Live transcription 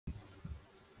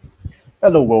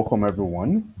Hello, welcome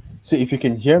everyone. So if you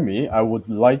can hear me, I would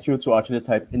like you to actually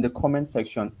type in the comment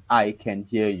section, I can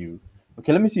hear you.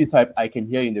 Okay, let me see you type, I can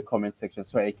hear you in the comment section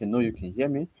so I can know you can hear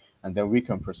me and then we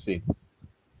can proceed.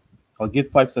 I'll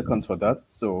give 5 seconds for that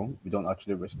so we don't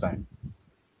actually waste time.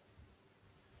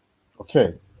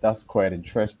 Okay, that's quite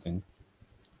interesting.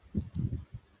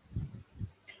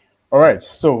 All right,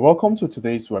 so welcome to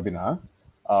today's webinar.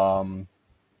 Um,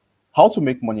 how to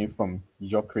make money from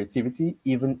your creativity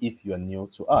even if you are new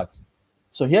to art.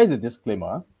 So here is a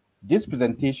disclaimer. This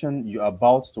presentation you're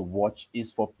about to watch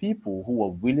is for people who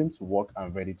are willing to work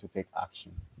and ready to take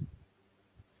action.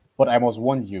 But I must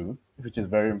warn you, which is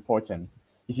very important,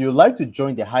 if you like to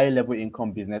join the high level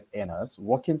income business earners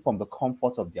working from the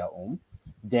comfort of their home,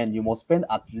 then you must spend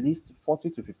at least 40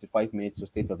 to 55 minutes to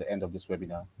stay till the end of this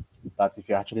webinar. That's if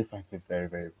you actually find it very,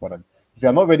 very important. If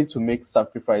you're not ready to make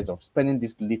sacrifice of spending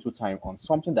this little time on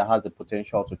something that has the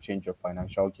potential to change your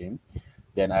financial game,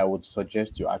 then I would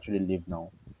suggest you actually leave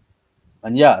now.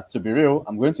 And yeah, to be real,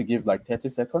 I'm going to give like 30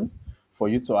 seconds for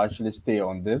you to actually stay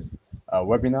on this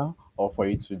webinar or for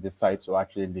you to decide to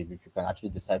actually leave. If you can actually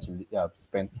decide to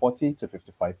spend 40 to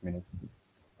 55 minutes.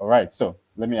 All right, so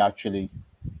let me actually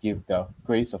give the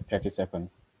grace of 30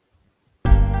 seconds.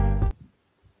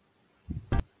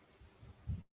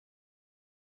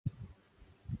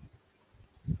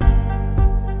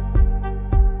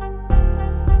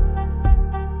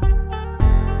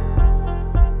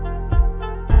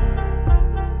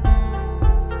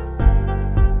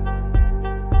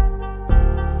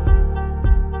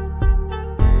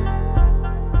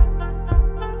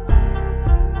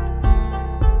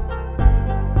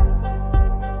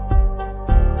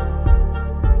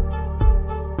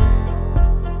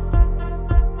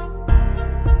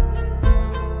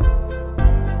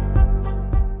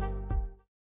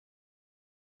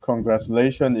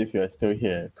 Congratulations if you're still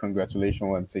here. Congratulations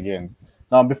once again.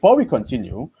 Now, before we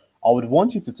continue, I would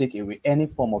want you to take away any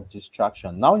form of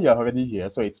distraction. Now you're already here,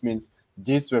 so it means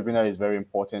this webinar is very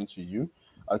important to you.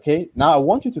 Okay, now I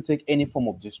want you to take any form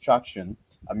of distraction.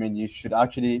 I mean, you should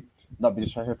actually not be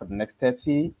distracted for the next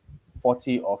 30,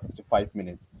 40, or 55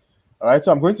 minutes. All right,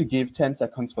 so I'm going to give 10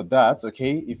 seconds for that.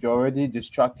 Okay, if you're already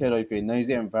distracted or if you're in a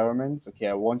noisy environment, okay,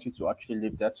 I want you to actually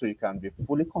leave that so you can be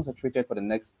fully concentrated for the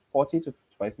next 40 to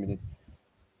 55 minutes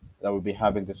that we'll be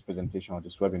having this presentation or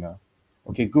this webinar.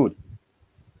 Okay, good,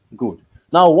 good.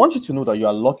 Now, I want you to know that you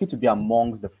are lucky to be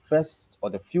amongst the first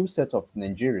or the few set of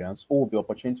Nigerians who will be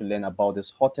opportunity to learn about this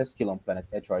hottest skill on planet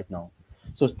Earth right now.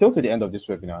 So still to the end of this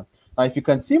webinar. Now, if you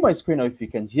can see my screen or if you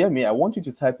can hear me, I want you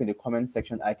to type in the comment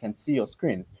section, I can see your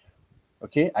screen.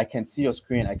 Okay, I can see your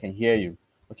screen, I can hear you.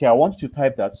 Okay, I want you to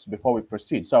type that before we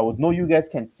proceed. So I would know you guys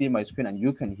can see my screen and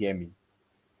you can hear me.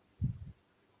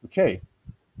 Okay,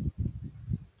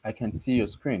 I can see your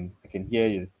screen, I can hear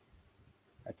you.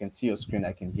 I can see your screen,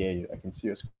 I can hear you. I can see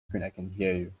your screen, I can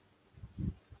hear you.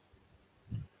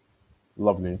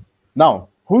 Lovely. Now,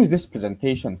 who is this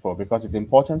presentation for? Because it's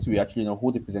important we actually know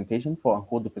who the presentation for and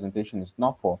who the presentation is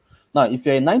not for. Now, if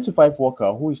you're a 9 to 5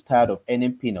 worker who is tired of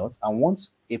earning peanuts and wants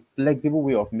a flexible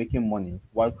way of making money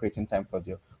while creating time for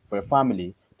your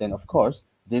family, then of course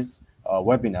this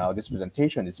webinar, this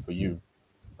presentation is for you.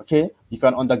 Okay, if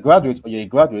you're an undergraduate or you're a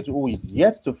graduate who is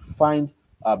yet to find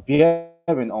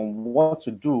bearing on what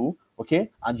to do, okay,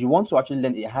 and you want to actually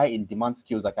learn a high in demand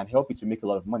skills that can help you to make a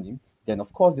lot of money, then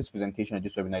of course this presentation or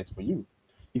this webinar is for you.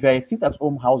 If you're a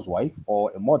sit-at-home housewife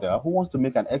or a mother who wants to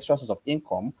make an extra source of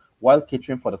income while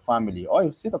catering for the family, or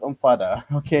a sit-at-home father,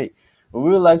 okay, we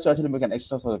would like to actually make an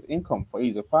extra source of income for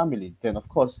you as a family, then of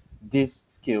course this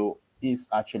skill is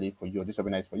actually for you. This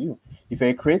webinar is for you. If you're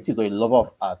a creative or a lover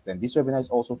of arts, then this webinar is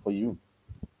also for you.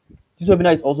 This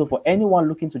webinar is also for anyone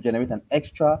looking to generate an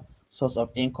extra source of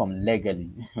income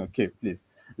legally. Okay, please,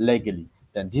 legally.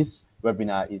 Then this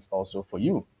webinar is also for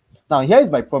you. Now, here is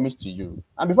my promise to you.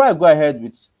 And before I go ahead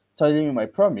with telling you my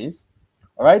promise,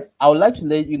 all right, I would like to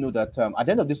let you know that at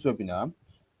the end of this webinar,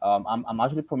 I'm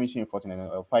actually promising you 14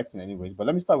 or 15 anyways, but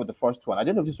let me start with the first one. At the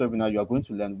end of this webinar, you are going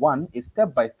to learn one, a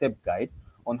step-by-step guide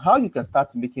on how you can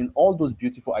start making all those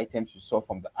beautiful items you saw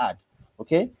from the ad,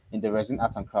 okay, in the Resin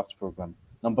Art and Crafts program.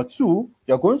 Number two,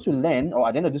 you're going to learn, or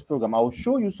at the end of this program, I will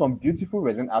show you some beautiful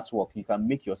resin artwork you can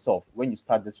make yourself when you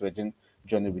start this resin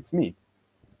journey with me.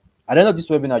 At the end of this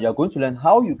webinar, you're going to learn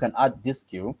how you can add this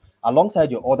skill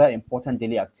alongside your other important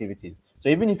daily activities. So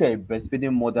even if you're a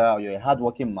breastfeeding mother or you're a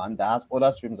hardworking man that has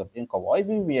other streams of income, or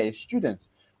even if you're a student,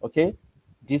 okay,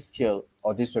 this skill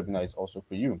or this webinar is also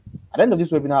for you. At the end of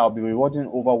this webinar, I'll be rewarding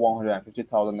over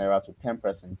 150,000 naira to 10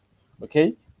 persons.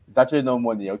 Okay, it's actually no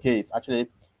money. Okay, it's actually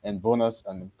in bonus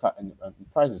and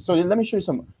prizes. So let me show you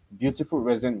some beautiful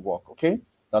resin work. Okay,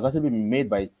 that's actually been made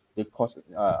by the course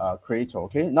creator.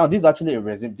 Okay, now this is actually a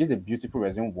resin. This is a beautiful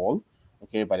resin wall.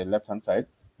 Okay, by the left hand side.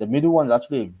 The middle one is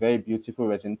actually a very beautiful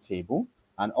resin table,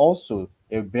 and also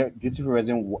a very beautiful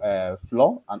resin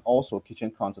floor, and also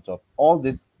kitchen countertop. All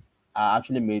these are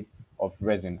actually made of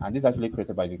resin, and this is actually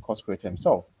created by the course creator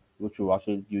himself, which will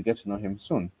actually you get to know him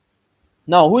soon.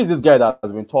 Now, who is this guy that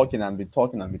has been talking and been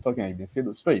talking and been talking and you've been saying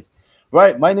this phrase?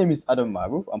 Right, my name is Adam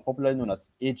Maruf. I'm popularly known as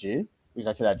AJ, which is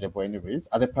actually Ajebo anyways.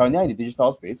 As a pioneer in the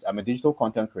digital space, I'm a digital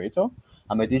content creator,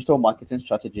 I'm a digital marketing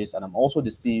strategist, and I'm also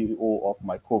the CEO of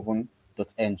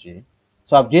mycoven.ng.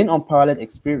 So I've gained unparalleled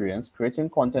experience creating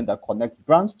content that connects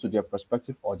brands to their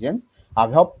prospective audience.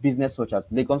 I've helped business such as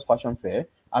Lagos Fashion Fair,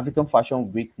 African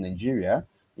Fashion Week Nigeria.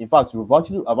 In fact, I've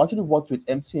actually worked with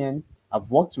MTN. I've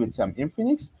worked with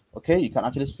Infinix. Okay, you can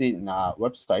actually see in our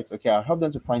websites. Okay, I'll help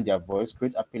them to find their voice,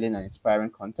 create appealing and inspiring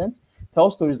content,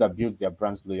 tell stories that build their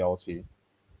brand's loyalty.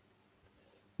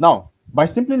 Now, by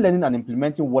simply learning and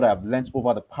implementing what I've learned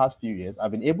over the past few years,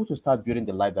 I've been able to start building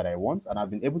the life that I want, and I've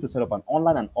been able to set up an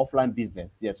online and offline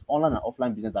business. Yes, online and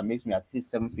offline business that makes me at least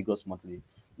 7 figures monthly.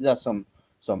 These are some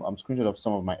screenshots of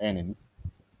some of my earnings.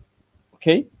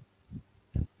 Okay.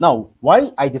 Now,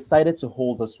 why I decided to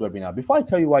hold this webinar. Before I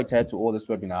tell you why I decided to hold this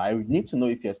webinar, I would need to know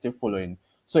if you're still following.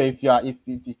 So if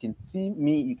you can see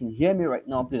me, you can hear me right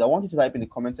now, please. I want you to type in the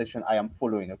comment section, I am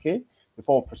following, okay?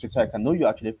 Before we proceed, so I can know you're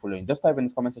actually following. Just type in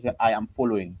the comment section, I am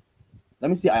following. Let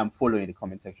me see, I am following in the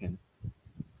comment section.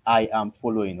 I am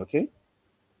following, okay?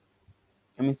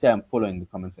 Let me say I'm following in the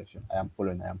comment section. I am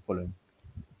following, I am following.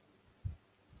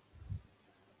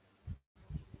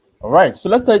 All right, so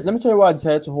let me tell you why I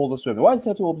decided to hold this webinar. Why I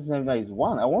decided to hold this webinar is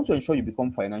one, I want to ensure you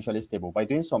become financially stable by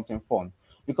doing something fun.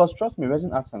 Because trust me,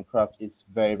 resin arts and craft is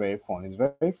very, very fun. It's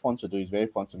very, very fun to do. It's very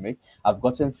fun to make. I've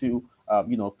gotten few,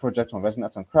 projects on resin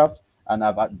arts and craft, and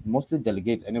I've mostly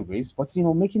delegates anyways. But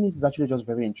making it is actually just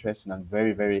very interesting and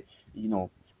very, very,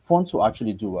 fun to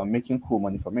actually do and making cool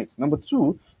money from it. Number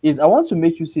two is I want to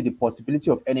make you see the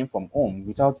possibility of earning from home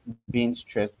without being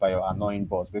stressed by your annoying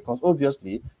boss. Because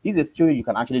obviously, this is a skill you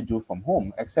can actually do from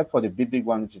home, except for the big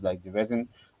one, which is like the resin,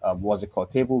 what's it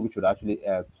called, table, which would actually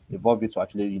evolve you to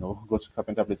actually, go to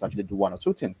carpenter place to actually do one or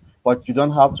two things. But you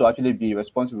don't have to actually be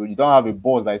responsible. You don't have a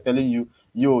boss that is telling you,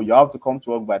 you have to come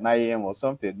to work by 9 a.m. or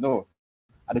something. No,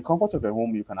 at the comfort of your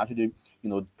home, you can actually,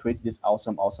 create these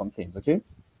awesome things. Okay.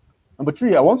 Number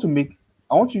three, I want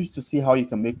you to see how you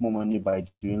can make more money by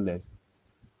doing less.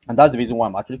 And that's the reason why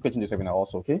I'm actually creating this webinar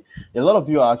also. Okay, a lot of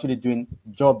you are actually doing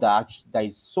job that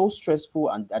is so stressful,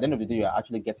 and at the end of the day, you're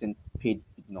actually getting paid,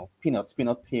 peanut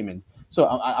payment. So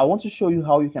I want to show you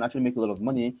how you can actually make a lot of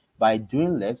money by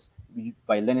doing less,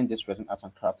 by learning this resin art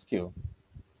and craft skill.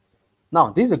 Now,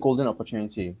 this is a golden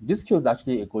opportunity. This skill is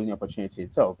actually a golden opportunity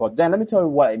itself. But then let me tell you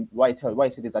why I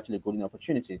said it's actually a golden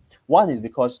opportunity. One is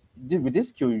because with this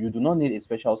skill, you do not need a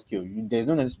special skill. There's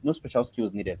no special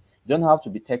skills needed. You don't have to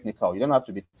be technical. You don't have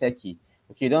to be techie.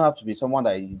 Okay, you don't have to be someone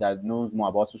that knows more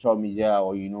about social media,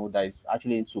 or that is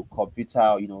actually into computer,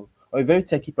 or a very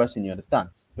techie person. You understand,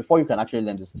 before you can actually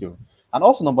learn the skill. And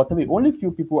also number three, only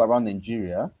few people around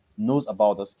Nigeria knows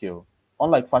about the skill.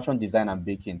 Unlike fashion design and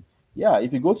baking, yeah,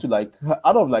 if you go to like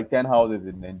out of like 10 houses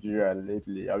in Nigeria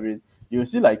lately, I mean, you'll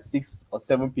see like 6 or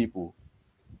 7 people.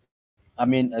 I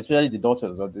mean, especially the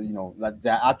daughters, or like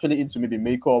they're actually into maybe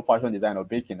makeup, fashion design, or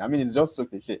baking. I mean, it's just so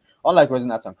cliche. Unlike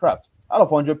resin arts and craft, out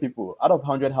of 100 people, out of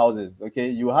 100 houses, okay,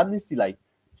 you hardly see like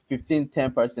 15,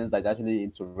 10 persons that's actually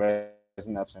into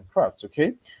resin arts and craft.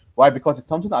 Okay, why? Because it's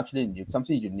something actually new, it's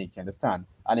something unique, you understand?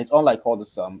 And it's unlike all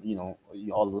this,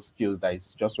 all those skills that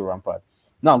is just so rampant.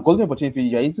 Now, golden opportunity,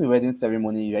 you're into wedding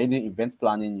ceremony, you're into event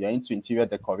planning, you're into interior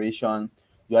decoration,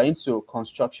 you're into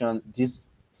construction. This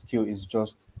skill is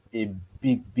just a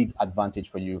big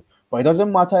advantage for you. But it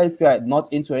doesn't matter if you're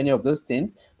not into any of those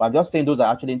things, but I'm just saying those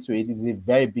are actually into it is a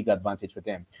very big advantage for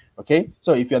them. Okay,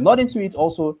 so if you're not into it,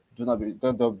 also do not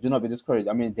be discouraged.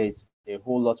 I mean, there's a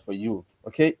whole lot for you,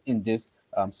 okay, in this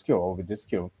skill, or with this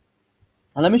skill.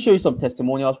 And let me show you some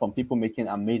testimonials from people making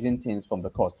amazing things from the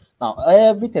course. Now,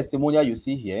 every testimonial you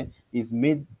see here is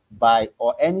made by,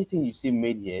 or anything you see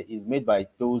made here is made by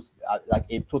those like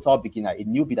a total beginner, a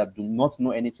newbie that do not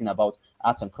know anything about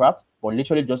arts and crafts, but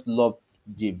literally just love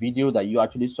the video that you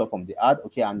actually saw from the ad.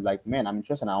 Okay, and like, man, I'm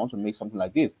interested, I want to make something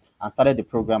like this, and started the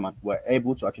program and were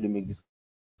able to actually make this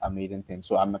amazing thing.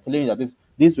 So I'm telling you that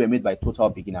these were made by total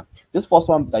beginner. This first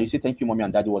one that you see, thank you, mommy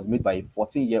and daddy, was made by a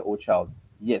 14-year-old child.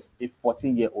 Yes, a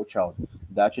 14-year-old child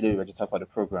that actually registered for the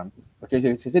program. Okay, so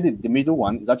you see the middle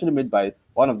one is actually made by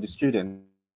one of the students.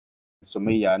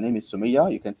 Sumaya. Her name is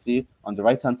Sumaya. You can see on the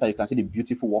right hand side, you can see the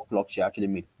beautiful work clock she actually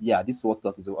made. Yeah, this work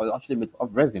clock is actually made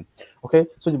of resin. Okay,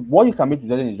 so what you can make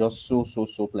with resin is just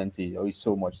so plenty, or is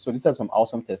so much. So these are some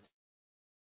awesome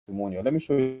testimonial. Let me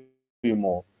show you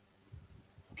more.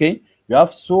 Okay, you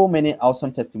have so many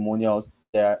awesome testimonials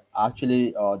that are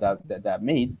actually that are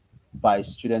made by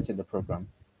students in the program.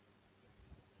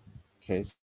 Okay,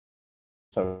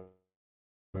 so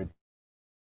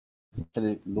it's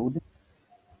actually loading.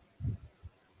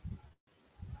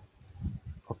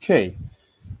 Okay.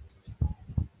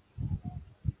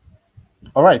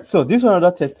 All right. So this is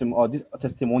another this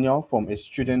testimonial from a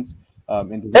student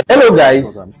in the Hello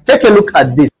guys, program. take a look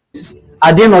at this.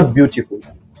 Are they not beautiful?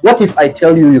 What if I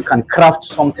tell you you can craft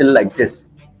something like this?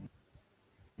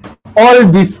 All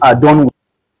these are done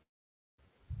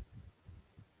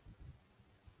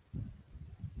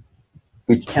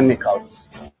with chemicals.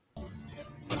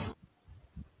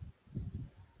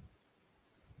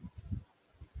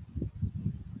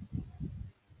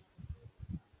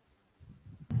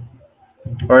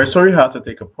 All right. Sorry, I had to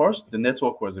take a pause. The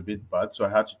network was a bit bad, so I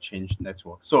had to change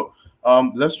network. So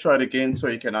let's try it again, so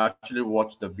you can actually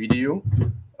watch the video.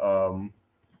 Um,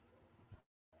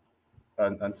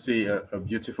 and see a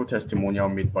beautiful testimonial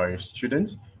made by a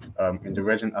student in the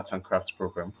Resin Arts and Crafts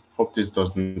program. Hope this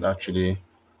doesn't actually,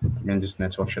 I mean, this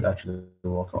network should actually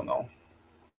work out now.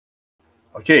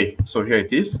 Okay, so here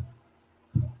it is.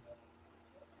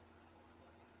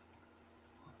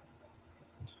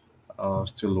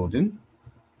 Still loading.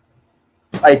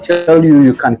 I tell you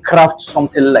you can craft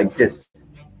something like this.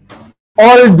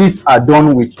 All these are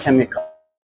done with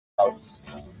chemicals.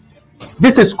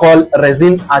 This is called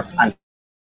resin art and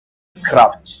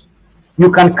craft.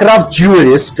 You can craft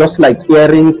jewelries just like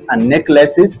earrings and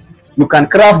necklaces. You can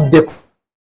craft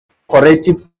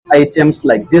decorative items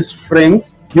like these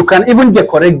frames. You can even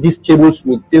decorate these tables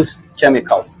with this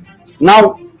chemical.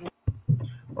 Now,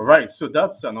 All right, so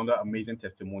that's another amazing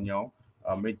testimonial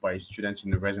made by students in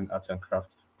the Resin Arts and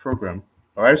Crafts program.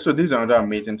 All right, so this is another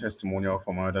amazing testimonial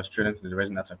from another student in the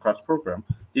Resin Arts and Crafts program.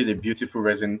 This is a beautiful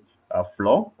resin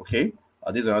floor. Okay,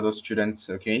 these are other students.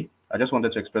 Okay, I just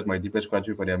wanted to express my deepest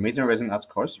gratitude for the amazing resin arts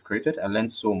course you created. I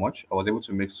learned so much. I was able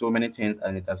to make so many things,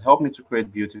 and it has helped me to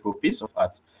create beautiful piece of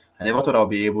art. I never thought I'll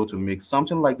be able to make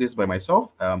something like this by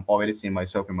myself. Already seeing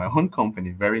myself in my own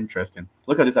company. Very interesting.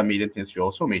 Look at these amazing things you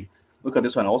also made. Look at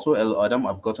this one also, El Adam.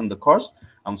 I've gotten the course.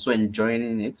 I'm so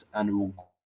enjoying it, and we'll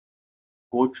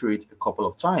go through it a couple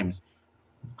of times.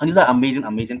 And these are amazing,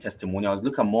 amazing testimonials.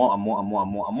 Look at more and more and more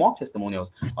and more and more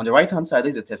testimonials. On the right-hand side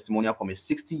is a testimonial from a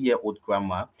 60-year-old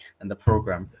grandma in the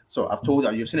program. So I've told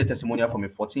you, you've seen a testimonial from a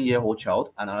 14-year-old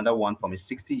child and another one from a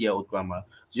 60-year-old grandma.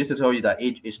 So just to tell you that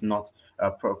age is not a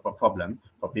problem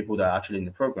for people that are actually in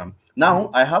the program.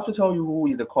 Now, I have to tell you who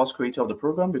is the course creator of the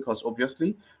program, because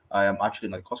obviously I am actually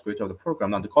not the course creator of the program.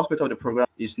 Now, the course creator of the program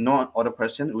is no other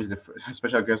person who is the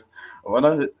special guest, or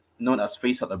known as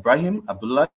Faisal Ibrahim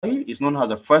Abdullah, is known as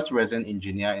the first resin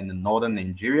engineer in the northern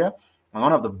Nigeria and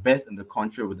one of the best in the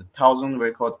country with 1,000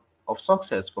 record of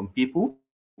success from people.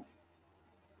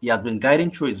 He has been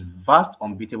guiding through his vast,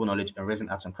 unbeatable knowledge in resin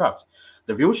arts and crafts.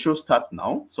 The real show starts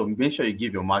now, so make sure you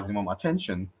give your maximum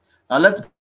attention. Now let's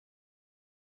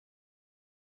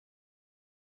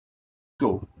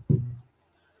go.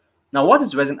 Now, what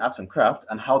is resin arts and craft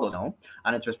and how does it now?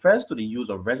 And it refers to the use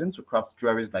of resin to craft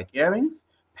jewelries like earrings,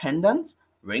 pendants,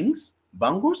 rings,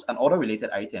 bangles, and other related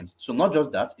items. So not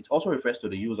just that, it also refers to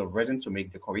the use of resin to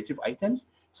make decorative items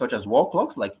such as wall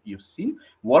clocks, like you've seen,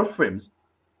 wall frames.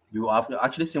 You have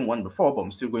actually seen one before, but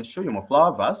I'm still going to show you more.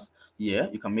 Flower vase. Yeah,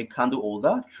 you can make candle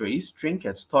holder, trays,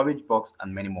 trinkets, storage box,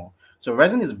 and many more. So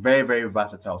resin is very, very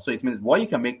versatile. So it means what you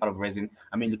can make out of resin.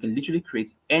 I mean, you can literally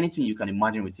create anything you can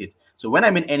imagine with it. So when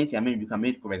I mean anything, I mean you can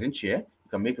make resin chair, you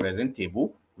can make resin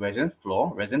table, resin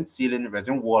floor, resin ceiling,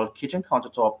 resin wall, kitchen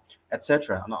countertop,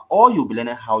 etc. And all you'll be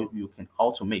learning how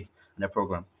to make in the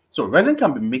program. So resin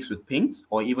can be mixed with paints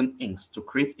or even inks to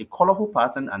create a colorful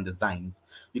pattern and designs.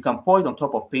 You can pour it on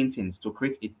top of paintings to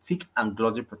create a thick and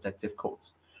glossy protective coat,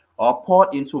 or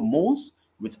pour into molds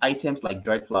with items like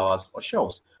dried flowers or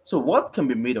shells. So what can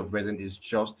be made of resin is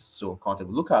just so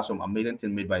countable. Look at some amazing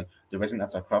things made by the Resin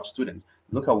Arts and Crafts students.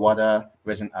 Look at Wada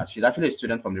Resin Arts. She's actually a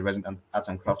student from the Resin Arts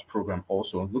and Crafts program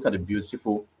also. Look at the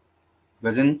beautiful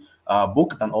resin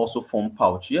book and also foam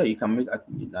pouch. Yeah, you can make,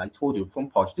 I told you, foam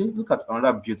pouch. Look at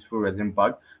another beautiful resin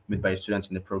bag made by students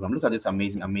in the program. Look at this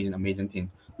amazing, amazing, amazing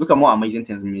things. Look at more amazing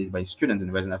things made by students in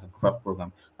the Resin Art and Craft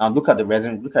program. Now look at the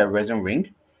resin, look at resin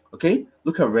ring. Okay,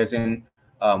 look at resin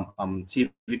TV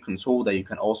console that you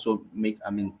can also make, I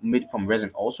mean, made from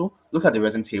resin also. Look at the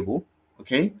resin table.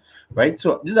 Okay, right?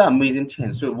 So these are amazing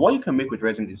things. So what you can make with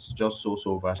resin is just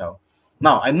so versatile.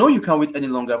 Now, I know you can't wait any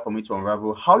longer for me to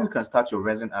unravel how you can start your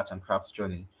resin arts and crafts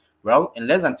journey. Well, in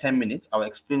less than 10 minutes, I'll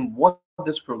explain what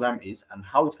this program is and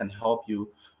how it can help you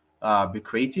be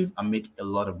creative and make a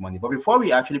lot of money. But before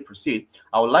we actually proceed,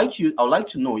 I would like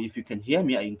to know if you can hear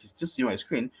me and you can still see my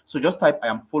screen. So just type I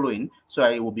am following, so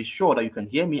I will be sure that you can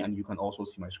hear me and you can also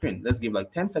see my screen. Let's give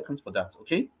like 10 seconds for that,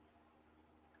 okay?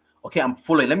 Okay, I'm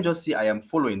following. Let me just see I am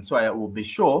following, so I will be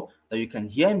sure that you can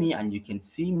hear me and you can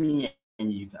see me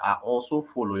and you are also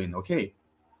following. Okay,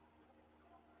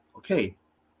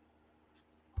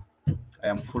 I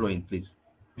am following. Please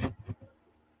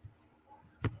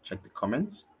check the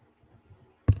comments.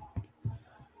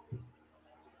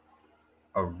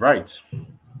 All right.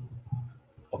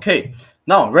 Okay,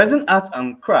 now resin art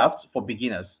and crafts for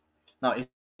beginners. Now, a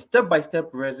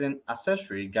step-by-step resin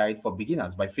accessory guide for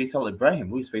beginners by Faisal Ibrahim.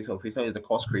 Who is Faisal? Faisal is the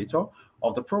course creator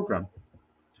of the program.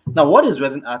 Now, what is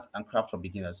resin art and craft for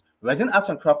beginners? Resin art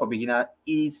and craft for beginner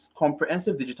is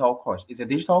comprehensive digital course. It's a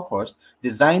digital course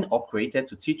designed or created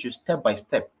to teach you step by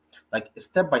step, like a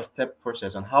step-by-step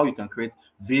process on how you can create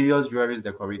various jewelry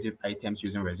decorative items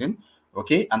using resin.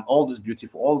 Okay, and all the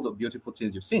beautiful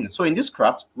things you've seen. So in this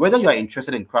craft, whether you are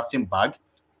interested in crafting bag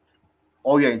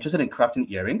or you're interested in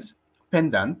crafting earrings,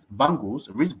 pendants, bangles,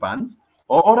 wristbands,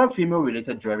 or other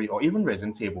female-related jewelry, or even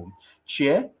resin table,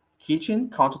 chair, kitchen,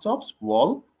 countertops,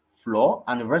 wall, floor,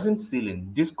 and resin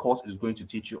ceiling, this course is going to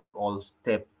teach you all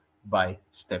step by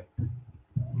step.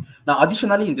 Now,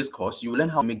 additionally, in this course, you will learn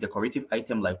how to make decorative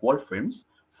items like wall frames,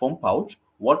 foam pouch,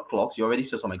 wall clocks. You already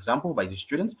saw some example by the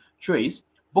students, trays,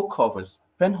 book covers,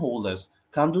 pen holders,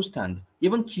 candle stand,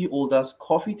 even key holders,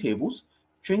 coffee tables,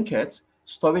 trinkets,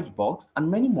 storage box,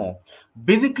 and many more.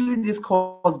 Basically, this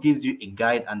course gives you a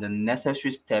guide and the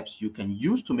necessary steps you can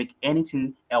use to make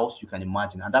anything else you can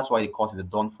imagine. And that's why the course is a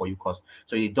done for you course.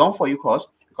 So it's done for you course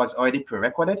because it's already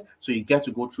pre-recorded, so you get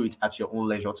to go through it at your own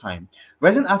leisure time.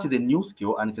 Resin art is a new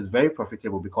skill and it is very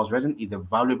profitable because resin is a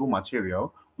valuable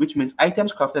material, which means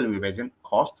items crafted with resin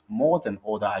cost more than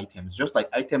other items, just like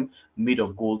item made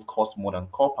of gold cost more than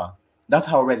copper. That's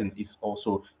how resin is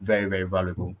also very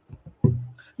valuable.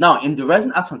 Now, in the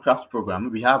Resin Arts and Crafts program,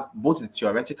 we have both the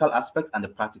theoretical aspect and the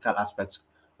practical aspect,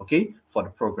 okay, for the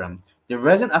program. The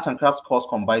Resin Arts and Crafts course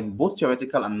combines both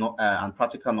theoretical and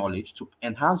practical knowledge to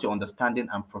enhance your understanding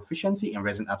and proficiency in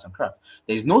resin arts and crafts.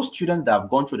 There is no student that have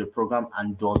gone through the program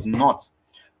and does not,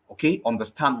 okay,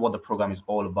 understand what the program is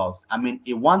all about. I mean,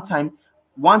 one time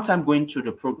going through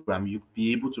the program, you'll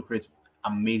be able to create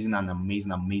amazing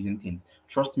things.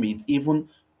 Trust me, it's even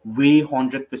way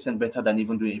 100% better than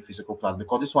even doing a physical class,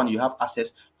 because this one you have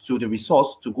access to the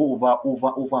resource to go over.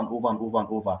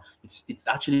 It's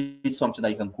actually something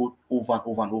that you can go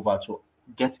over to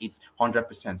get it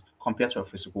 100% compared to a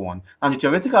physical one. And the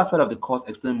theoretical aspect of the course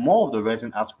explain more of the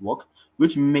resin artwork,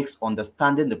 which makes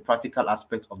understanding the practical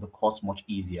aspects of the course much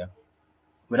easier.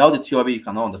 Without the theory, you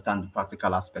cannot understand the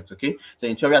practical aspects. Okay, so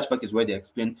in theory aspect is where they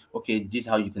explain, okay, this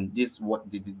how you can, this what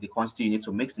the quantity you need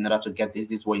to mix in order to get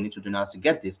this is what you need to do in order to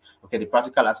get this. Okay, the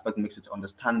practical aspect makes it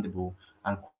understandable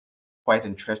and quite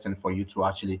interesting for you to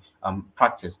actually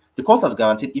practice. The course is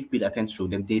guaranteed if paid attention to,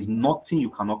 then there's nothing you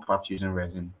cannot craft using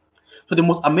resin. So the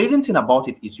most amazing thing about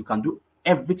it is you can do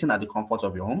everything at the comfort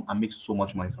of your home and make so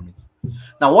much money from it.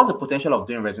 Now, what's the potential of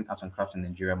doing resin arts and crafts in the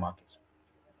Nigeria market?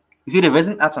 You see, the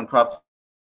resin arts and crafts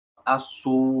has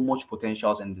so much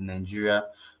potentials in the Nigeria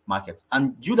market,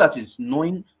 and you that is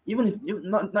knowing,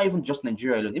 not even just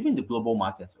Nigeria alone, even the global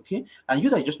markets, okay, and you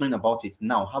that is just knowing about it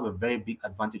now have a very big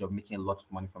advantage of making a lot of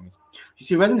money from it. You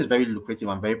see, resin is very lucrative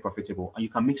and very profitable, and you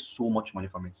can make so much money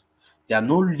from it. There are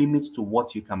no limits to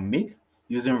what you can make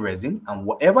using resin, and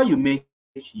whatever you make,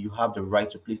 you have the right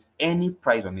to place any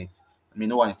price on it. I mean,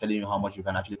 no one is telling you how much you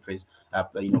can actually place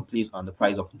on the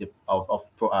price of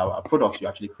products you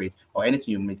actually create or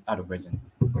anything you make out of resin.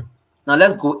 Now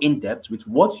let's go in depth with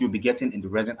what you'll be getting in the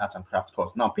resin arts and crafts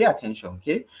course. Now pay attention,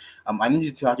 okay? I need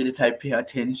you to actually type pay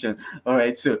attention. All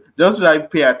right, so just like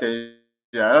pay attention.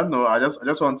 I don't know. I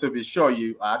just want to be sure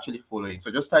you are actually following. So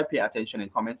just type pay attention in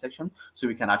comment section so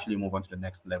we can actually move on to the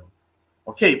next level.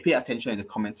 Okay, pay attention in the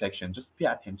comment section. Just pay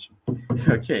attention.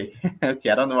 Okay. Okay,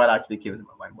 I don't know what actually came to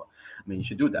my mind, but I mean, you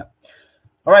should do that.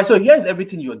 All right, so here's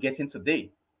everything you are getting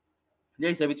today.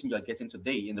 Here's everything you are getting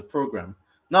today in the program.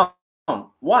 Now,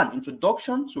 one,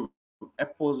 introduction to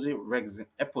epoxy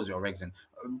or resin.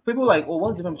 People like, oh,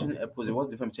 what's the difference between epoxy? What's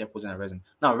the difference between epoxy and resin?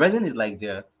 Now, resin is like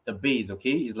the base,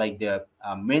 okay? It's like the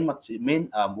main what's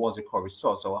it called,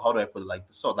 resource, or how do I put it, like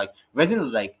the sort. Like resin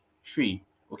is like tree,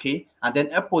 okay, and then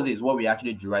epoxy is what we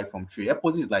actually derive from tree.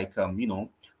 Epoxy is like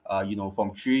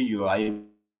from tree you are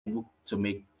able to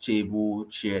make table,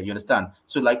 chair. You understand?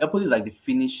 So like epoxy is like the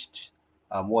finished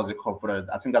what's it called product.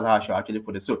 I think that's how I should actually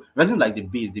put it. So resin like the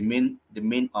base, the main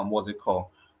what's it called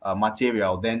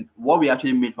material. Then what we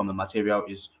actually made from the material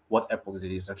is what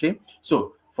epoxy is. Okay,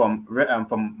 so from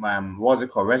what's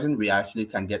it called resin, we actually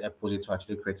can get epoxy to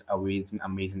actually create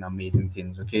amazing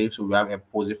things. Okay, so we have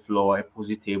epoxy floor,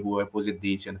 epoxy table, epoxy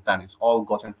this. You understand? It's all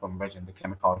gotten from resin, the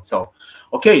chemical itself.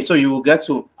 Okay, so you will get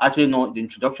to actually know the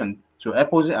introduction to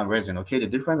epoxy and resin. Okay, the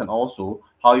difference and also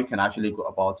how you can actually go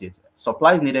about it.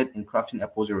 Supplies needed in crafting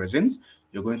epoxy resins.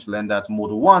 You're going to learn that.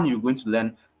 Module one, you're going to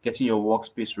learn getting your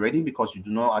workspace ready because you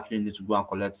do not actually need to go and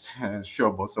collect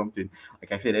shop or something.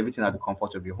 Like I said, everything at the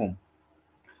comfort of your home.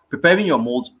 Preparing your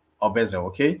mold or bezel,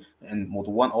 okay? And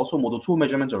model one, also model two,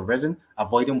 measurements of resin,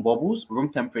 avoiding bubbles,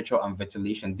 room temperature, and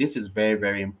ventilation. This is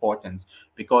very important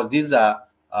because these are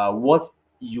what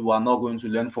you are not going to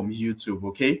learn from YouTube,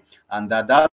 okay? And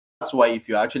that's why if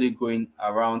you're actually going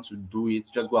around to do it,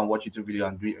 just go and watch YouTube video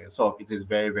and do it yourself. It is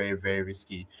very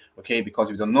risky, okay? Because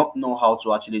if you do not know how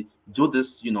to actually do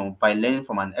this, by learning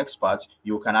from an expert,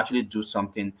 you can actually do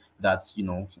something that's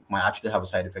might actually have a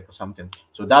side effect or something.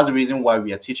 So that's the reason why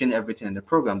we are teaching everything in the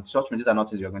program. Trust me, these are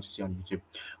not things you're going to see on YouTube.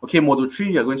 Okay, module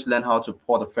three, you're going to learn how to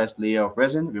pour the first layer of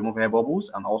resin, remove air bubbles,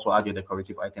 and also add your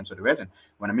decorative items to the resin.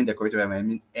 When I mean decorative, I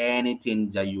mean anything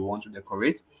that you want to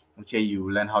decorate. Okay,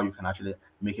 you learn how you can actually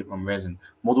make it from resin.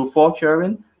 Module four,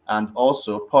 curing, and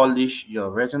also polish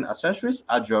your resin accessories,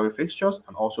 add jewelry fixtures,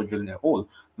 and also drilling a hole.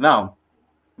 Now,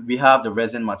 we have the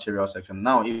resin material section.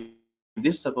 Now, if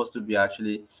this is supposed to be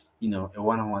actually, a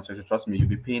one-on-one section, trust me, you'll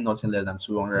be paying nothing less than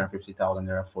 250,000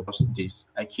 naira for just this.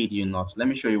 I kid you not. Let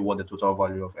me show you what the total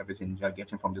value of everything you're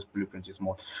getting from this blueprint is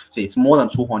more. Say it's more than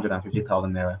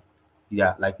 250,000 naira.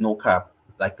 Yeah, like no cap,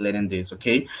 like learning this,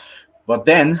 okay? But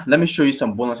then let me show you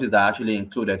some bonuses that are actually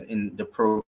included in the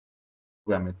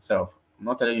program itself. I'm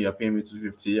not telling you you're paying me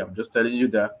 250. I'm just telling you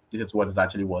that this is what is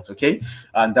actually worth, okay?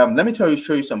 And let me show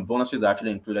you some bonuses that are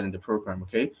actually included in the program,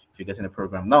 okay? If you're getting the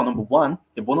program. Now, number one,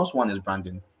 the bonus one is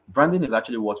branding. Branding is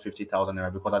actually worth 50,000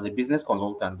 naira because as a business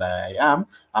consultant that I am,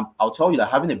 I'll tell you that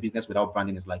having a business without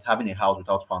branding is like having a house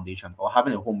without foundation or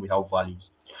having a home without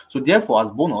values. So therefore,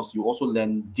 as bonus, you also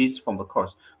learn this from the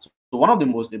course. So one of the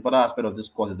most important aspects of this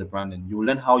course is the branding. You will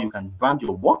learn how you can brand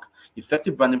your work.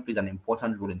 Effective branding plays an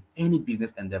important role in any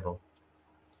business endeavor.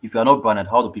 If you are not branded,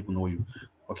 how do people know you?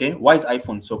 Okay, why is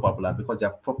iPhone so popular? Because they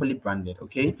are properly branded.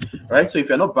 Okay, right. So if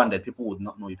you're not branded, people would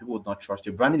not know you. People would not trust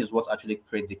you. Branding is what actually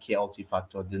creates the KLT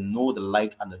factor, the know, the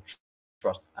like, and the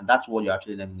trust, and that's what you're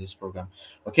actually learning in this program.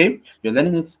 Okay, you're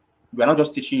learning it. We are not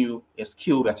just teaching you a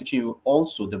skill, we are teaching you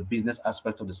also the business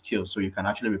aspect of the skill so you can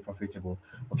actually be profitable.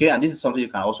 Okay, and this is something you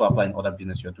can also apply in other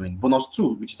business you're doing. Bonus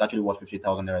two, which is actually worth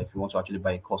 50,000 naira if you want to actually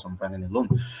buy a course on branding alone.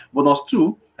 Bonus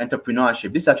two,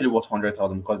 entrepreneurship. This is actually worth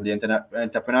 100,000 because the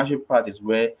entrepreneurship part is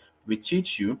where we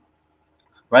teach you,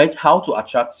 right, how to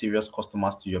attract serious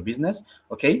customers to your business.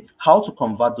 Okay, how to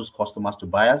convert those customers to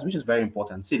buyers, which is very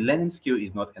important. See, learning skill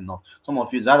is not enough. Some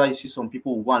of you, that's why you see some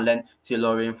people who go and learn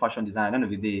tailoring, fashion design. At the end of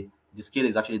the day, the skill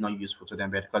is actually not useful to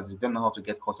them because they don't know how to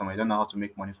get customers, they don't know how to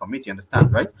make money from it. You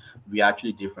understand, right? We are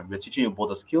actually different. We're teaching you both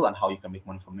the skill and how you can make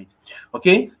money from it.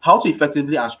 Okay, how to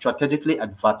effectively and strategically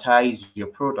advertise your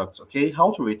products. Okay,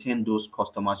 how to retain those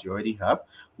customers you already have,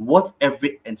 what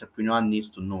every entrepreneur needs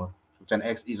to know to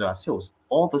 10x is our sales.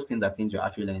 All those things are things you're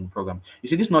actually learning in the program. You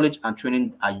see, this knowledge and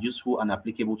training are useful and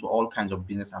applicable to all kinds of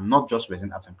business and not just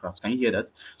resin arts and crafts. Can you hear that?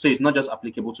 So it's not just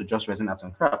applicable to just resin arts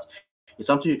and crafts. It's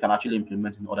something you can actually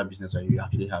implement in other business that you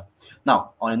actually have.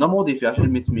 Now, on a normal day, if you actually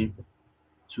meet me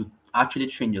to actually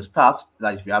train your staff,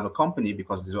 like if you have a company,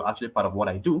 because this is actually part of what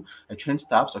I do, I train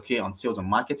staffs, okay, on sales and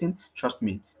marketing. Trust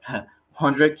me,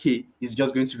 100K is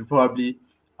just going to be probably,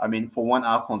 I mean, for 1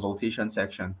 hour consultation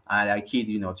section. And I kid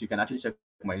you not, you can actually check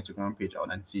my Instagram page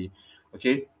out and see.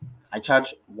 Okay, I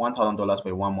charge $1,000 for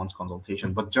a 1 month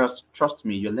consultation, but just trust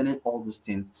me, you're learning all these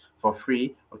things for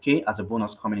free. Okay, as a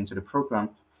bonus coming into the program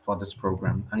for this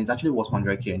program, and it's actually worth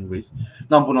 100K anyways.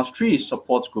 Now, bonus three is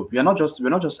support group. We're not just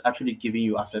actually giving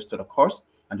you access to the course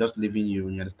and just leaving you.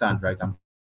 You understand, right? And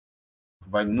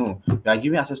provide no, we are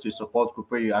giving access to a support group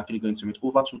where you're actually going to meet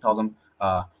over 2,000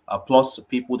 plus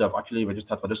people that have actually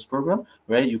registered for this program,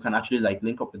 where you can actually like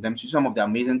link up with them, see some of the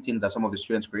amazing things that some of the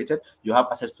students created. You have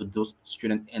access to those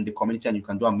students in the community and you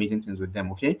can do amazing things with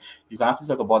them. Okay, you can actually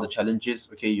talk about the challenges,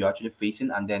 okay, you're actually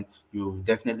facing, and then you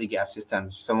definitely get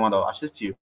assistance, someone that will assist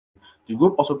you. The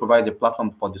group also provides a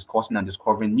platform for discussing and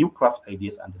discovering new craft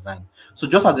ideas and design. So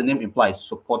just as the name implies,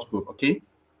 support group, okay,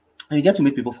 And you get to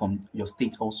meet people from your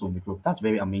state also in the group. That's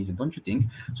very amazing, don't you think?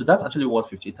 So that's actually worth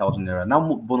 50,000 naira. Now,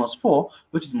 bonus four,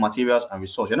 which is materials and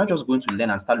resource. You're not just going to learn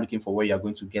and start looking for where you're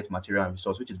going to get material and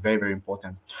resource, which is very, very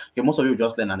important. Okay, most of you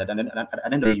just learn, and then at the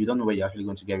end of the day, you don't know where you're actually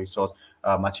going to get resource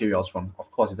materials from.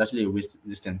 Of course, it's actually a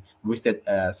wasted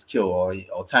skill or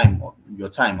time, or your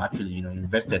time actually,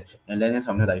 invested in learning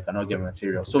something that you cannot get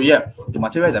material. So yeah, the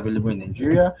material is available in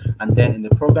Nigeria, and then in the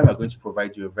program, we're going to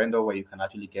provide you a vendor where you can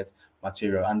actually get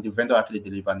material, and the vendor actually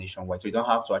deliver nationwide, so you don't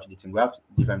have to actually think. We have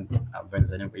different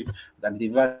vendors anyways that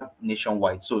deliver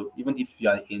nationwide. So even if you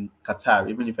are in Qatar,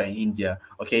 even if you're in India,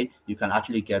 okay, you can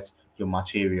actually get your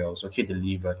materials, okay,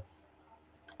 delivered.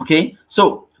 Okay,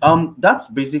 so that's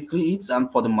basically it.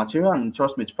 For the material, and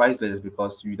trust me, it's priceless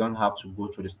because you don't have to go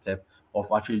through the step of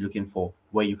actually looking for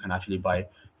where you can actually buy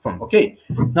from. Okay,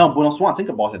 now bonus one, think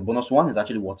about it. Bonus one is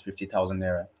actually worth 50,000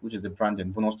 naira, which is the branding.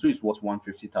 Bonus two is worth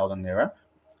 150,000 naira.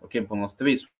 Okay, bonus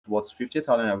three is worth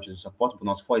 50,000 naira, which is support.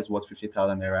 Bonus four is worth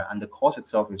 50,000 naira, and the course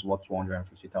itself is worth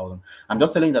 250,000. I'm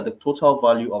just telling you that the total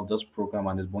value of this program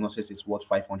and these bonuses is worth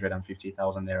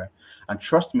 550,000 naira. And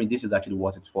trust me, this is actually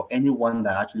worth it for anyone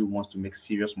that actually wants to make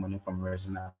serious money from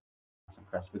resin arts and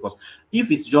crafts. Because if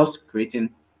it's just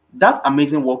creating that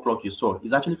amazing work clock you saw,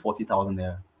 is actually 40,000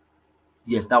 naira.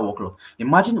 Yes, that workload.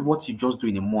 Imagine what you just do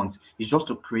in a month is just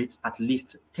to create at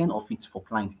least 10 of it for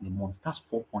clients in a month. That's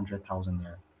 400,000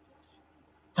 naira.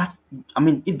 That, I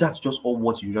mean, if that's just all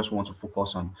what you just want to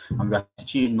focus on, and we are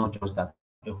teaching you not just that,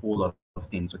 a whole lot of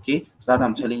things, okay? So that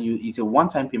I'm telling you, it's a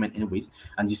one-time payment anyways,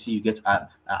 and you see you get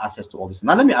access to all this.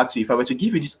 Now let me ask you, if I were to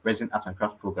give you this resin art and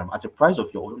craft program at a price of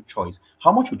your own choice,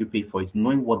 how much would you pay for it,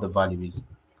 knowing what the value is?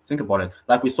 Think about it.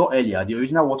 Like we saw earlier, the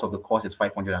original worth of the course is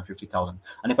 550,000,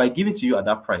 and if I give it to you at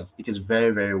that price, it is very,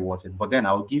 very worth it. But then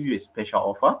I'll give you a special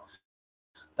offer.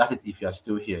 That is if you are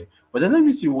still here. But then let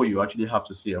me see what you actually have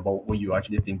to say about what you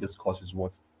actually think this course is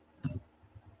worth.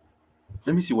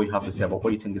 Let me see what you have to say about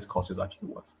what you think this course is actually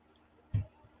worth.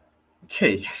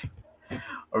 Okay.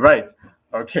 All right.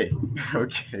 Okay.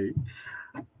 Okay.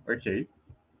 Okay.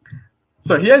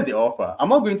 So here's the offer. I'm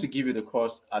not going to give you the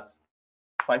course at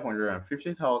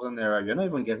 550,000 naira. You're not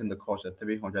even getting the course at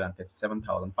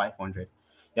 337,500.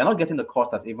 You're not getting the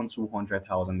course at even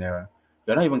 200,000 naira.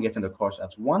 You're not even getting the course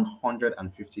at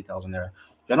 150,000 naira.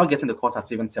 You're not getting the course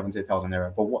at even 70,000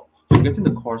 naira. But what you're getting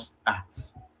the course at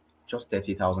just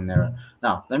 30,000 naira.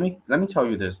 Now, let me tell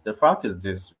you this. The fact is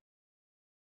this,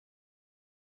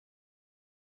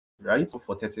 right? So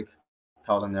for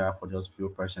 30,000 naira for just few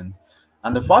persons.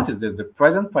 And the fact is this, the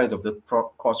present price of the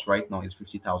course right now is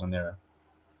 50,000 naira.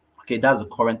 Okay, that's the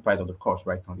current price of the course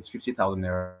right now. It's 50,000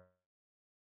 naira.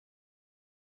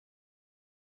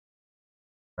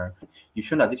 You've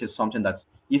shown that this is something that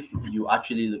if you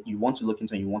want to look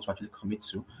into and you want to actually commit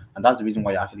to, and that's the reason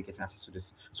why you're actually getting access to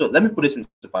this. So let me put this into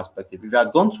perspective. If you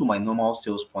had gone to my normal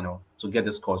sales funnel to get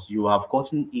this course, you have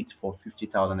gotten it for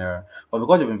 50,000 naira. But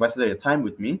because you've invested your time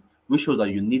with me, which shows that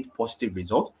you need positive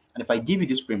results, and if I give you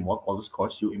this framework or this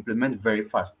course, you implement very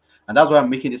fast. And that's why I'm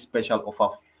making this special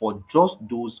offer for just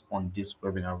those on this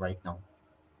webinar right now.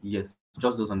 Yes,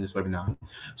 just those on this webinar.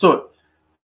 So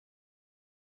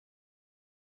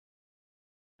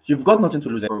you've got nothing to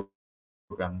lose.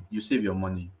 Program, you save your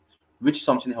money, which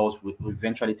something else will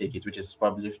eventually take it, which is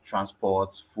probably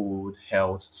transport, food,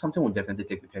 health. Something will definitely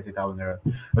take the 30,000 naira.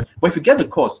 But if you get the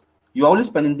course, you're only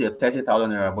spending the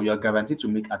 30,000 naira, but you're guaranteed to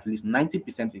make at least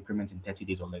 90% increment in 30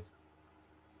 days or less.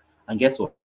 And guess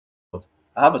what?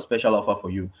 I have a special offer for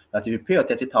you that if you pay your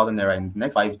 30,000 naira in the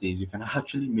next 5 days, you can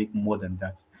actually make more than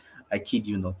that. I kid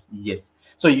you not. Yes.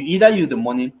 So you either use the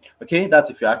money, okay? That's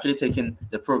if you're actually taking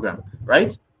the program,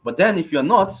 right? But then if you're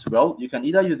not, well, you can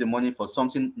either use the money for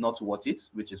something not worth it,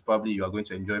 which is probably you are going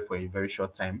to enjoy for a very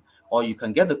short time, or you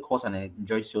can get the course and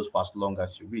enjoy sales for as long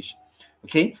as you wish.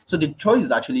 Okay, so the choice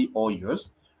is actually all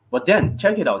yours. But then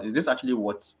check it out. Is this actually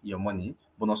worth your money?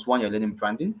 Bonus one, you're learning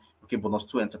branding. Okay, bonus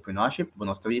two, entrepreneurship.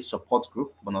 Bonus three, support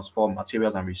group. Bonus four,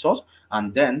 materials and resource.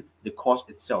 And then the course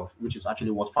itself, which is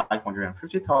actually worth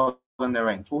 550,000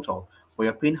 naira in total. But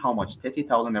you're paying how much?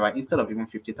 30,000 naira instead of even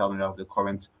 50,000 naira of the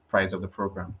current price of the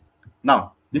program.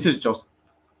 Now, this is just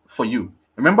for you.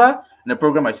 Remember in the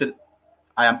program, I said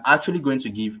I am actually going to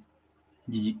give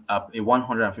the a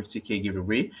 150k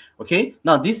giveaway. Okay,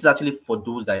 now this is actually for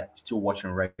those that are still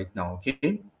watching right now.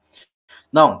 Okay,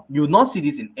 now you will not see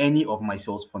this in any of my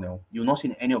sales funnel. You will not see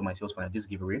in any of my sales funnel this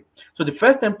giveaway. So the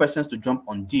first 10 persons to jump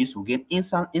on this will get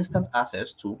instant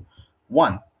access to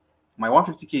one, my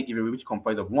 150k giveaway, which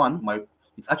comprises of one,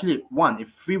 it's actually one, a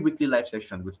free weekly live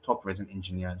session with top resin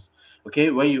engineers,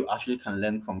 okay, where you actually can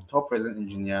learn from top resin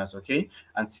engineers, okay,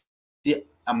 and see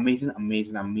amazing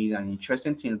and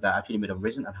interesting things that are actually made of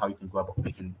resin and how you can go about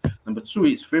making it. Number two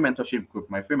is free mentorship group.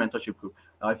 My free mentorship group.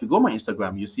 Now, if you go on my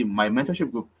Instagram, you see my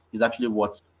mentorship group is actually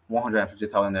worth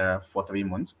 150,000 naira for 3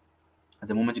 months. At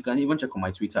the moment, you can even check on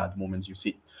my Twitter at the moment you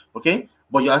see. Okay,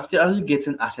 but you're actually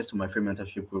getting access to my free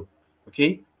mentorship group.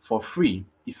 Okay, for free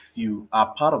if you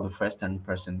are part of the first 10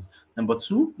 persons. Number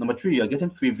three, you're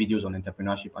getting free videos on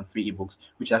entrepreneurship and free ebooks,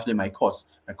 which is actually my course.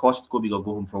 My course, Go Big or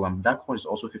Go Home program. That course is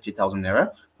also 50,000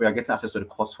 naira, but you're getting access to the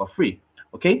course for free.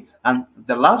 Okay, and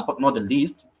the last but not the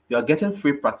least, you're getting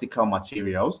free practical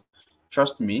materials.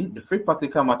 Trust me, the free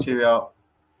practical material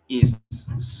is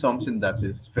something that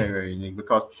is very, very unique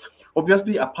because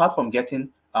obviously apart from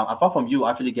you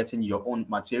actually getting your own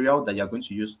material that you're going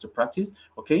to use to practice,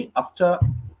 okay, after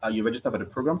you register for the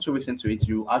program, 2 weeks into it,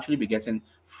 you actually be getting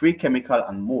free chemical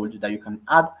and mold that you can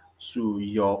add to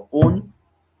your own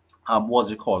what's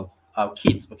it called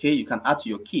kits. Okay, you can add to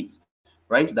your kits,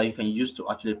 right, that you can use to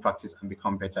actually practice and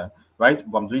become better, right?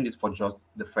 But I'm doing this for just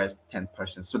the first 10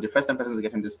 persons. So the first 10 persons are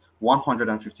getting this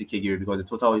 150k giveaway because the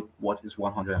total what is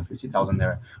 150,000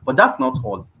 naira. But that's not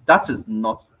all. That is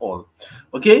not all.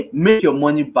 Okay, make your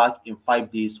money back in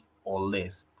 5 days or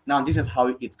less. Now this is how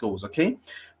it goes. Okay,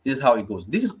 this is how it goes.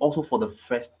 This is also for the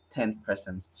first 10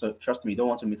 persons. So trust me, you don't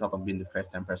want to miss out on being the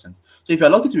first 10 persons. So if you're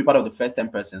lucky to be part of the first 10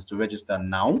 persons to register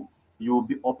now, you will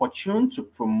be opportune to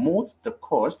promote the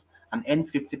course and earn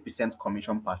 50%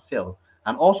 commission per sale,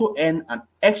 and also earn an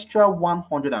extra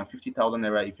 150,000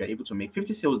 naira if you're able to make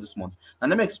 50 sales this month. Now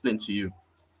let me explain to you.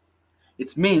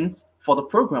 It means for the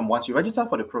program, once you register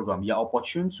for the program, you're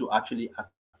opportune to actually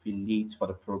affiliate for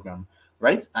the program,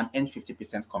 right? And earn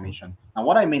 50% commission. And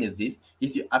what I mean is this: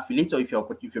 if you affiliate or if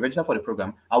you register for the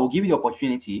program, I will give you the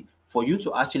opportunity for you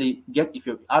to actually get, if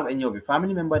you have any of your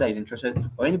family member that is interested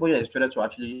or anybody that is interested to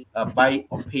actually buy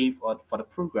or pay for the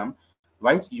program,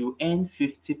 right? You earn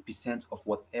 50% of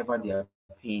whatever they are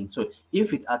paying. So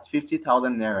if it's at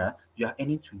 50,000 naira, you are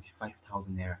earning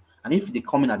 25,000 naira. And if they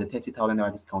come in at the 30,000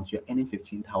 naira discount, you're earning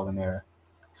 15,000 naira.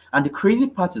 And the crazy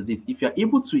part is this: if you're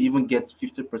able to even get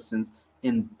 50%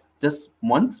 in this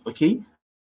month, okay,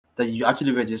 that you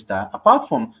actually register, apart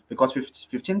from, because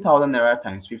 15,000 naira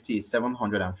times 50 is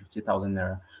 750,000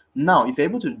 naira. Now, if you're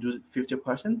able to do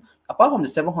 50%, apart from the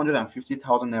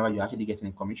 750,000 naira you're actually getting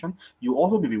in commission, you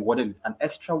also be rewarded with an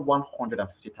extra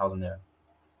 150,000 naira.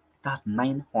 That's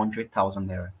 900,000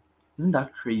 naira. Isn't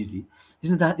that crazy?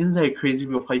 Isn't that a crazy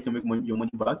way of how you can make your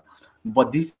money back?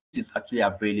 But this is actually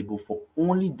available for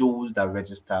only those that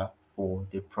register for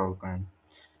the program.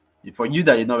 For you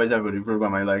that is not registered for the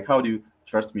program, I'm like, how do you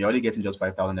trust me? You're only getting just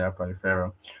 5,000 naira per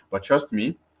referral. But trust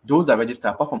me, those that register,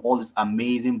 apart from all these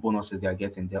amazing bonuses they are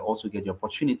getting, they also get the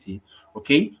opportunity,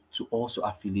 okay, to also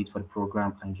affiliate for the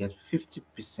program and get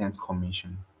 50%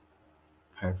 commission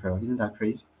per referral. Isn't that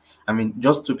crazy? I mean,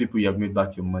 just two people, you have made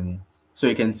back your money. So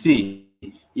you can see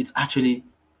it's actually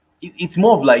it's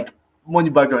more of like money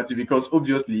back guarantee because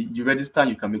obviously you register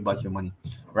and you can make back your money,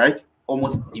 right?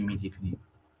 Almost immediately.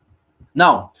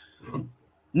 Now,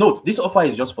 note, this offer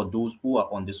is just for those who are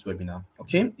on this webinar.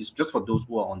 Okay, it's just for those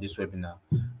who are on this webinar.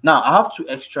 Now, I have two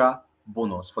extra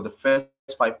bonus for the first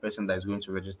 5% that is going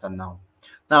to register now.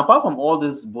 Now, apart from all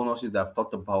these bonuses that I've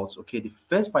talked about, okay, the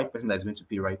first 5% that is going to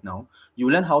pay right now, you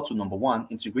will learn how to, number one,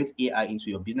 integrate AI into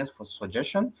your business for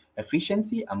suggestion,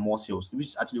 efficiency, and more sales, which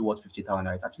is actually worth 50,000.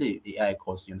 It's actually the AI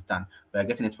course, you understand, but you're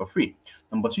getting it for free.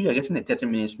 Number two, you're getting a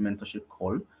 30-minute mentorship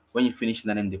call when you finish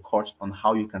learning the course on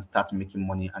how you can start making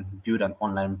money and build an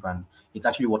online brand. It's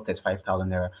actually worth 35,000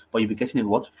 naira, but you'll be getting it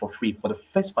what for free for the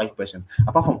first 5%.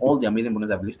 Apart from all the amazing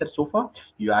bonuses I've listed so far,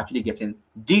 you're actually getting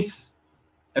this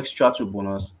extra two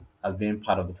bonus as being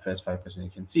part of the first 5%. You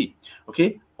can see,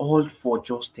 okay, all for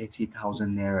just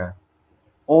 30,000 naira,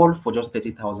 all for just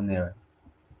 30,000 naira.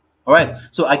 All right,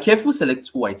 so I carefully select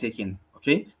who I take in.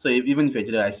 Okay, so even if I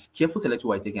do that, I carefully select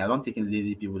who I take in. I don't take in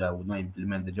lazy people that would not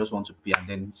implement. They just want to pay and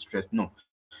then stress. No,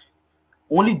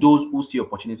 only those who see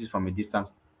opportunities from a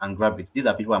distance and grab it. These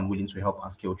are people I'm willing to help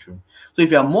and scale through. So if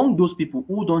you're among those people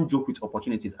who don't joke with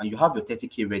opportunities and you have your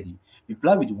 30k ready,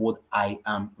 reply with the word "I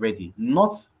am ready,"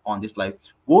 not on this live.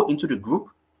 Go into the group.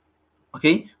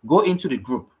 Okay, go into the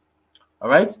group. All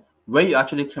right, where you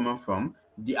actually coming from,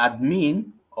 the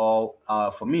admin, or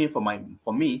for me,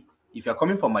 if you're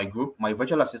coming from my group, my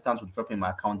virtual assistant will drop in my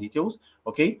account details,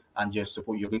 okay, and you're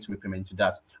going to be payment to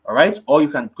that. All right, or you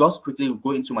can just quickly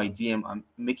go into my DM and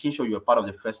making sure you're part of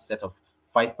the first set of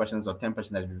 5% or 10%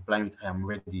 that is replying with "I am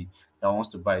ready" that wants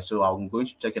to buy. So I'm going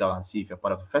to check it out and see if you're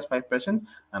part of the first 5%.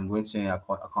 I'm going to send your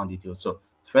account details. So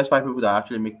First 5 people that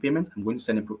actually make payments, I'm going to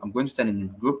send in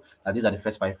the group that these are the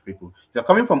first 5 people. If you're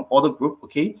coming from other group,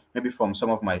 okay, maybe from some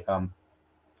of my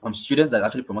students that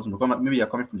actually promote the program, maybe you're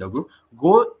coming from their group,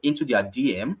 go into their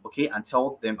DM, okay, and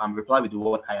tell them and reply with the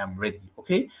word I am ready.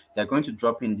 Okay, they're going to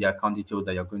drop in the account details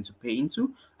that you're going to pay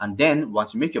into, and then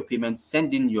once you make your payment,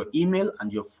 send in your email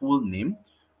and your full name.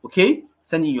 Okay,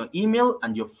 send in your email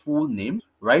and your full name,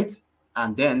 right?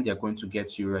 And then they're going to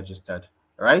get you registered.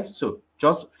 All right, so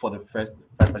just for the first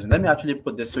 5%, let me actually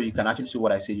put this so you can actually see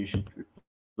what I say you should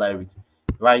reply with,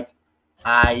 right?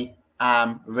 I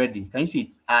am ready. Can you see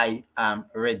it? I am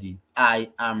ready. I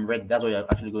am ready. That's what you're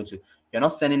actually going to. You're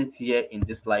not sending it here in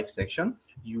this live section.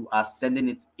 You are sending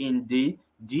it in the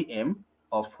DM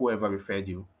of whoever referred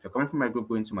you. If you're coming from my group,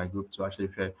 go into my group to actually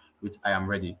refer with I am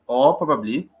ready. Or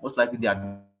probably, most likely, the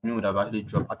admin would have actually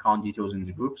dropped account details in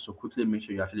the group. So quickly make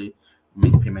sure you actually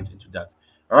make payment into that.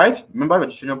 All right. Remember,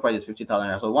 registration price is 50,000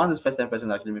 naira. So once this first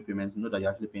 10% actually make payments, know that you're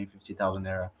actually paying 50,000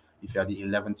 naira if you are the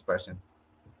 11th person.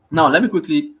 Now, let me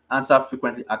quickly answer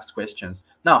frequently asked questions.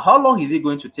 Now, how long is it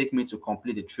going to take me to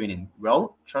complete the training?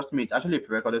 Well, trust me, it's actually a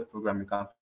pre-recorded program. You can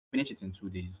finish it in 2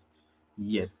 days.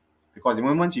 Yes, because the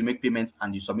moment you make payments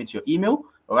and you submit your email,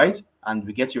 all right, and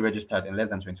we get you registered in less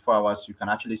than 24 hours, you can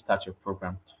actually start your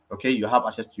program. Okay, you have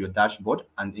access to your dashboard,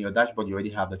 and in your dashboard, you already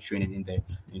have the training in there.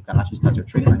 You can actually start your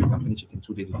training and you can finish it in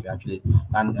 2 days if you actually.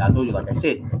 And I told you, like I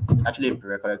said, it's actually a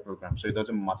pre-recorded program, so it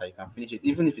doesn't matter. You can finish it,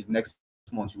 even if it's next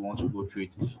month you want to go through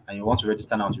it and you want to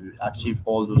register now to achieve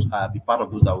all those, be part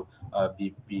of those that will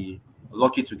be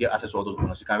lucky to get access to all those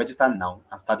bonus. You can register now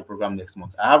and start the program next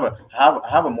month. I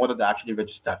have a mother that actually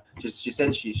registered. She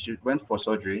said she went for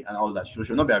surgery and all that. She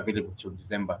will not be available till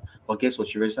December. But guess what?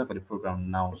 She registered for the program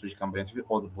now, so she can benefit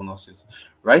all the bonuses,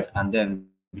 right? And then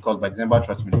because by December,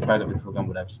 trust me, the price of the program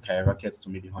would have skyrocketed to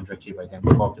maybe 100K by then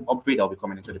because of the upgrade that will be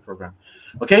coming into the program.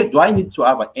 Okay, do I need to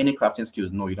have any crafting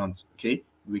skills? No, you don't. Okay,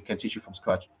 we can teach you from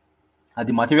scratch. And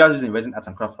the materials used in Resin Art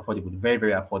and Craft affordable, very,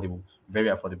 very affordable, very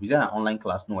affordable. Is it an online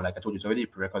class? No, like I told you, it's already a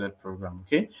pre-recorded program.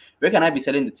 Okay, where can I be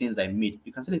selling the things I made?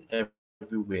 You can sell it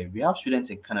everywhere. We have students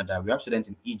in Canada, we have students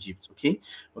in Egypt.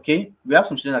 Okay, we have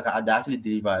some students that actually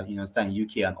deliver, stay in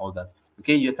UK and all that.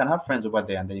 Okay, you can have friends over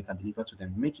there, and then you can deliver to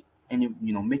them. Make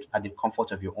make at the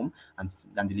comfort of your home and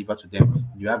deliver to them.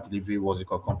 You have delivery, what's it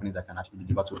called, companies that can actually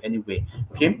deliver to anywhere.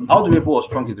 Okay, how durable or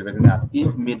strong is the resin art?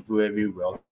 If made very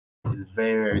well, it's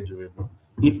very, very durable.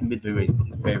 If made very well,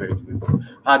 it's very, very durable.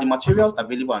 Are the materials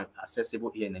available and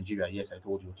accessible here in Nigeria? Yes, I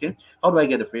told you. Okay, how do I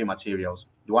get the free materials?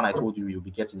 The one I told you you'll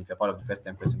be getting if you're part of the first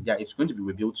 10%. Yeah, it's going to be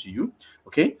revealed to you.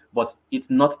 Okay, but it's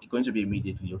not going to be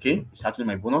immediately. Okay, it's actually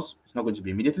my bonus. It's not going to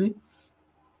be immediately.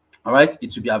 All right,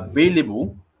 it will be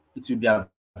available. It will be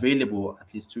available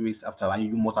at least 2 weeks after, and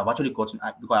you must have actually gotten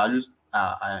because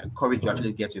I encourage you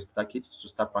actually get your starter kit to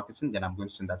start practicing. Then I'm going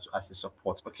to send that to as a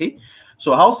support. Okay,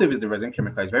 so how safe is the resin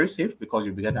chemical? It's very safe because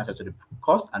you'll be getting access to the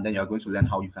cost, and then you're going to learn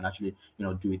how you can actually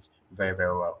do it very,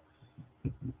 very well.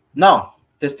 Now,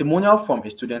 testimonial from a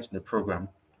student in the program.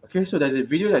 Okay, so there's a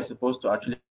video that's supposed to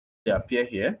actually appear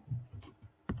here.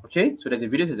 Okay, so there's a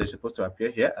video that's supposed to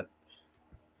appear here.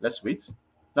 Let's wait.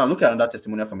 Now look at another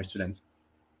testimonial from a student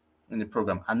in the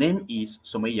program. Her name is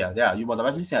Somaya. Yeah, you must have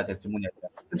actually seen her testimonial.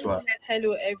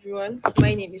 Hello everyone,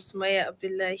 my name is Sumaya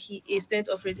Abdullahi, a student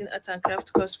of Resin Art and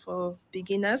Craft course for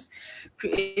beginners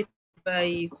created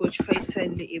by Coach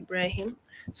Faisal Ibrahim.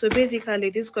 So basically,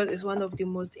 this course is one of the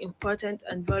most important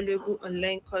and valuable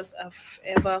online course I've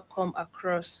ever come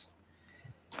across.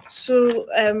 So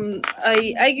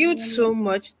I argued so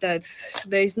much that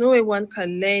there is no way one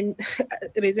can learn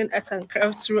Resin Art and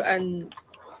Craft through an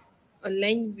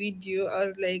online video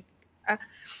or like uh,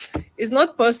 it's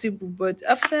not possible. But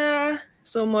after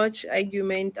so much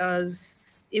argument, I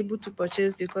was able to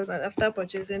purchase the course, and after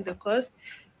purchasing the course,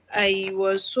 I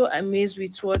was so amazed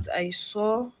with what I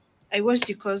saw. I watched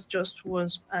the course just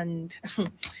once, and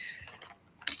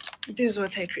this is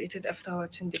what I created after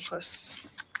watching the course.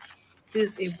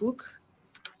 This is a book,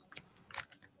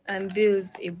 and this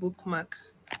is a bookmark.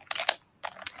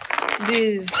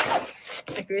 This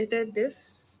I created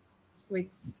this with.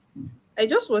 I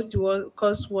just watched the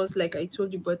course once, like I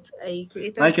told you, but I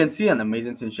created. Now you can see an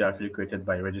amazing thing she actually created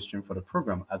by registering for the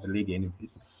program as a lady,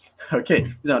 anyways. Okay,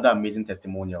 this is another amazing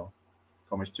testimonial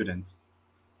from a student.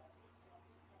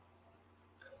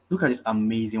 Look at this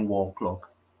amazing wall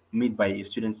clock made by a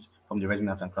student from the Resin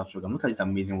Art and Craft program. Look at this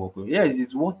amazing wall clock. Yes,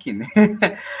 it's working.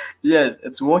 Yes,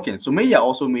 it's working. So Maya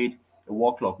also made a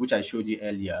wall clock, which I showed you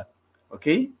earlier.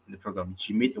 Okay, in the program,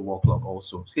 she made a wall clock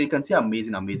also. So you can see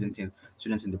amazing things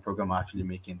students in the program are actually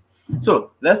making.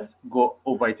 So let's go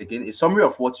over it again. A summary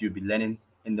of what you'll be learning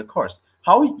in the course.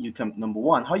 How you can, number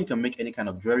one, how you can make any kind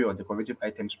of jewelry or decorative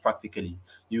items practically.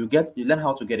 You learn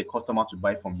how to get a customer to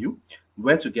buy from you,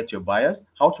 where to get your buyers,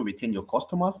 how to retain your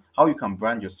customers, how you can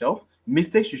brand yourself,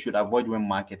 mistakes you should avoid when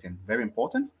marketing, very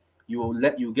important.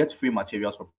 You get free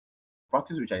materials for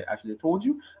practice, which I actually told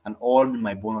you, and all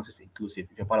my bonuses inclusive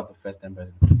if you're part of the first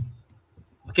 10%.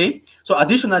 Okay, so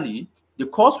additionally, the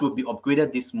course will be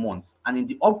upgraded this month, and in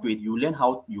the upgrade, you learn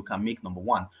how you can make, number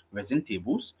one, resin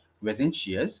tables, resin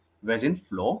chairs, resin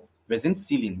floor, resin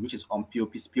ceiling, which is on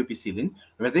POP ceiling,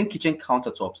 resin kitchen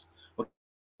countertops.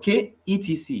 Okay,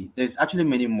 etc. There's actually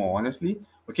many more, honestly.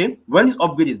 Okay, when this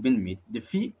upgrade is being made, the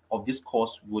fee of this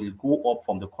course will go up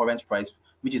from the current price,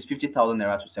 which is 50,000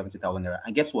 naira to 70,000 naira.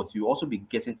 And guess what? You also be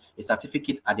getting a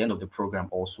certificate at the end of the program,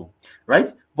 also,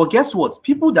 right? But guess what?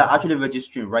 People that are actually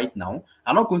registering right now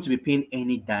are not going to be paying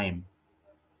any dime,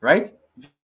 right? If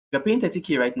you're paying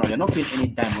 30K right now, you're not paying any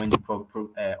dime when the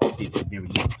update is being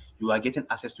released. You are getting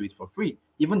access to it for free.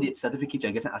 Even the certificate,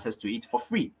 you're getting access to it for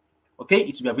free. Okay,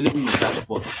 it will be available in your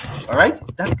dashboard. All right,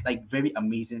 that's like very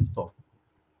amazing stuff.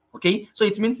 Okay, so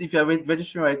it means if you are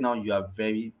registering right now, you have a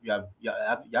very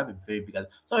big.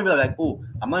 Some people are like, oh,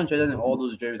 I'm not interested in all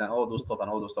those jewelries and all those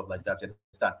stuff like that. You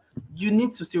understand? You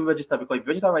need to still register, because if you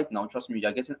register right now, trust me, you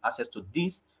are getting access to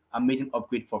this amazing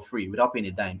upgrade for free without paying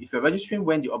a dime. If you're registering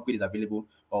when the upgrade is available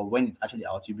or when it's actually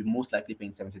out, you'll be most likely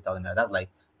paying 70,000. That's like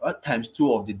times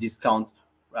two of the discount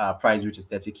price, which is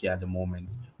 30K at the moment.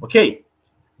 Okay.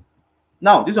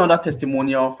 Now, this is another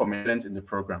testimonial from a student in the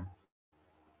program.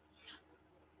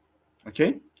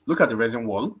 Okay, look at the resin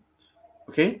wall.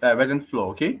 Okay, resin floor.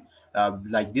 Okay,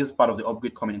 like this part of the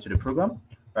upgrade coming into the program.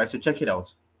 Right, so check it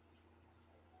out.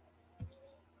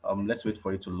 Let's wait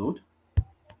for it to load.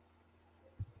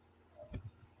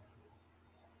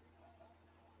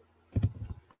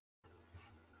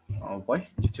 Oh boy,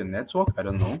 it's your network. I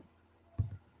don't know.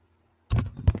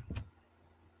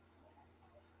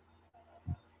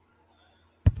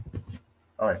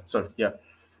 All right, so yeah,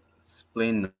 it's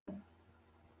playing now.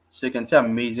 So you can see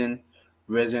amazing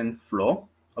resin floor.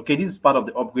 Okay, this is part of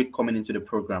the upgrade coming into the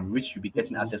program, which you'll be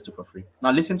getting access to for free.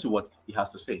 Now listen to what he has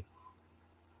to say.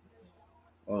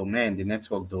 Oh man, the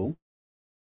network though.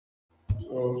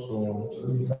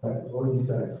 Awesome.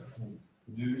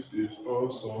 This is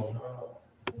awesome.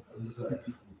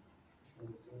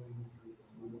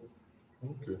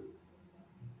 Okay.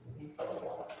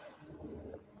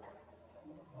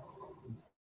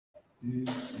 This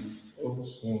is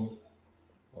awesome.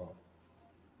 Wow.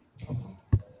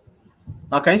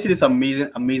 Now, can you see this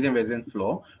amazing resin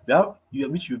floor?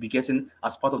 Which you'll be getting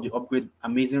as part of the upgrade,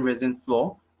 amazing resin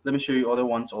floor. Let me show you other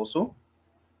ones also.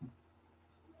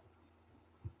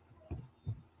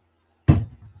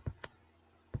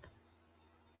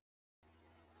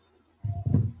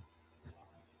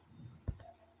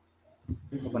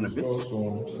 Open a bit.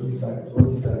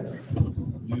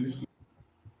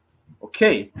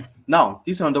 Okay, now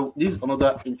this is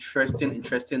another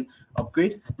interesting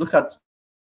upgrade. Look at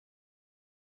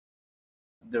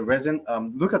the resin.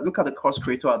 Look at the course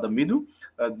creator at the middle,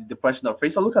 the person of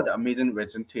face. So look at the amazing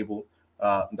resin table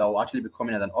that will actually be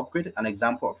coming as an upgrade. An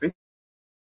example of it.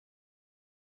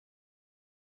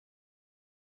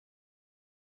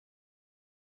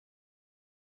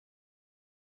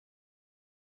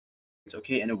 It's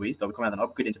okay, anyways. They'll be coming as an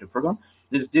upgrade into the program.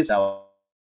 This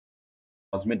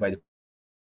was made by the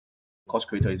course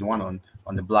creator, is the one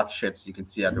on the black shirts you can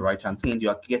see at the right hand things. You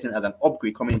are getting as an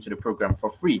upgrade coming into the program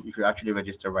for free if you actually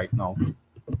register right now.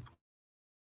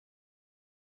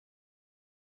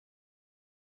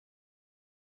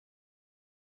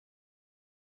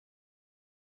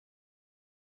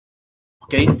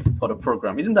 Okay, for the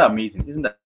program. Isn't that amazing? Isn't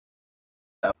that?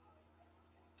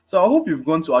 So I hope you've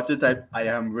gone to actually type I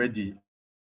am ready.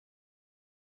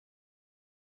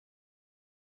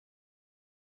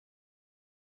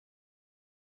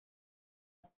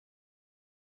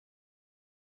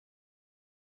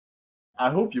 I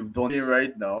hope you've done it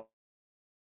right now.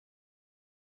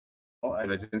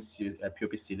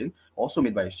 POP ceiling, also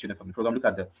made by a student from the program. Look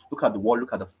at the wall,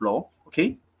 look at the floor.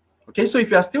 Okay. Okay, so if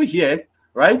you are still here,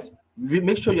 right,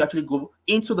 make sure you actually go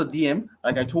into the DM,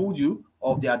 like I told you,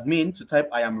 of the admin to type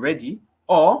I am ready,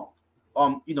 or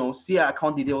see our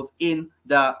account details in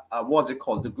the what's it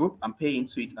called, the group, and pay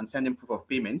into it and send in proof of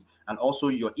payment, and also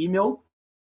your email.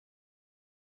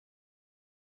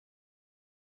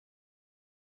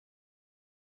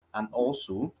 And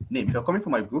also name. If you're coming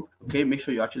from my group, okay, make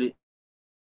sure you actually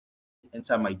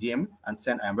enter my DM and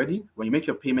send I am ready. When you make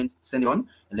your payment, send it on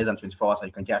in less than 24 hours so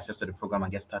you can get access to the program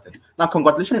and get started. Now,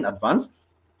 congratulations in advance.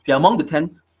 If you're among the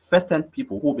 10 first 10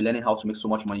 people who will be learning how to make so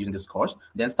much money using this course.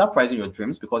 Then start pricing your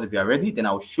dreams, because if you are ready, then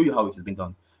I'll show you how it has been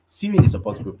done. See you in the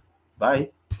support group.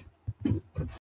 Bye.